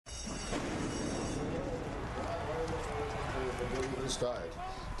start.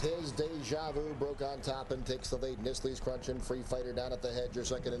 Tizdejavu broke on top and takes the lead. Nistley's Crunch and Free Fighter down at the hedge are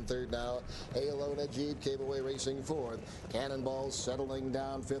second and third now. Halo Najib came away racing fourth. Cannonball settling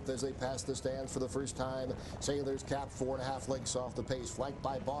down fifth as they pass the stands for the first time. Sailor's Cap 4.5 lengths off the pace, flanked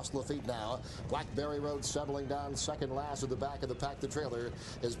by Boss Lafitte now. Blackberry Road settling down second last at the back of the pack. The trailer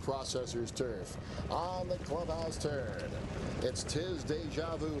is Processor's Turf. On the clubhouse turn, it's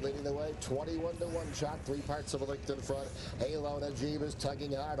Tizdejavu leading the way, 21-1 shot, 3 parts of a length in front. Halo Najib is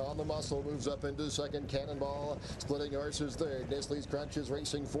tugging hard on the muscle, moves up into second. Cannonball splitting horses third. Nistley's Crunch is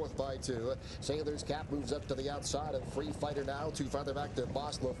racing fourth by 2. Sailor's Cap moves up to the outside of Free Fighter now, 2 farther back to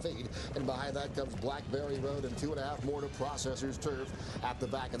Boss Lafitte, and behind that comes Blackberry Road and 2.5 more to Processor's Turf at the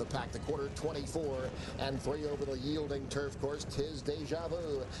back of the pack. The quarter 24 and 3 over the yielding turf course.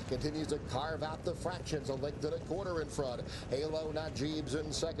 Tizdejavu continues to carve out the fractions, a length and a quarter in front. Halo Najib's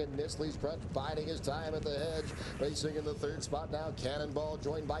in second. Nistley's Crunch biding his time at the hedge, racing in the third spot now. Cannonball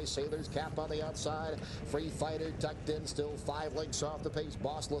joined by Sailor's Cap on the outside. Free Fighter tucked in, still 5 lengths off the pace.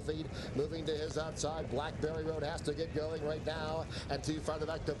 Boss Lafitte moving to his outside. Blackberry Road has to get going right now, and 2 farther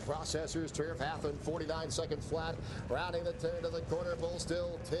back to Processor's Turf, half and 49 seconds flat. Rounding the turn to the quarter pole,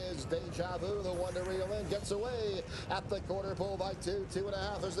 still Tizdejavu, the one to reel in, gets away at the quarter pole by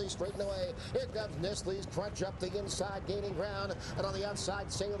 2.5 as they straighten away. Here comes Nistley's Crunch up the inside, gaining ground, and on the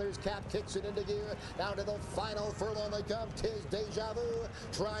outside, Sailor's Cap kicks it into gear. Down to the final furlong they come. Tizdejavu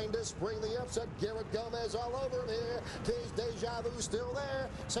trying to spring the upset. Garrett Gomez all over him here. Tizdejavu still there.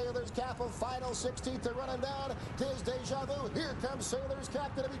 Sailor's Cap a final 16th to run him down. Tizdejavu, here comes Sailor's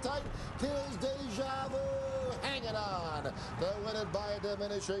Cap, going to be tight. Tizdejavu hanging on to win it by a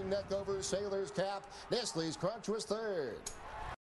diminishing neck over Sailor's Cap. Nistley's Crunch was third.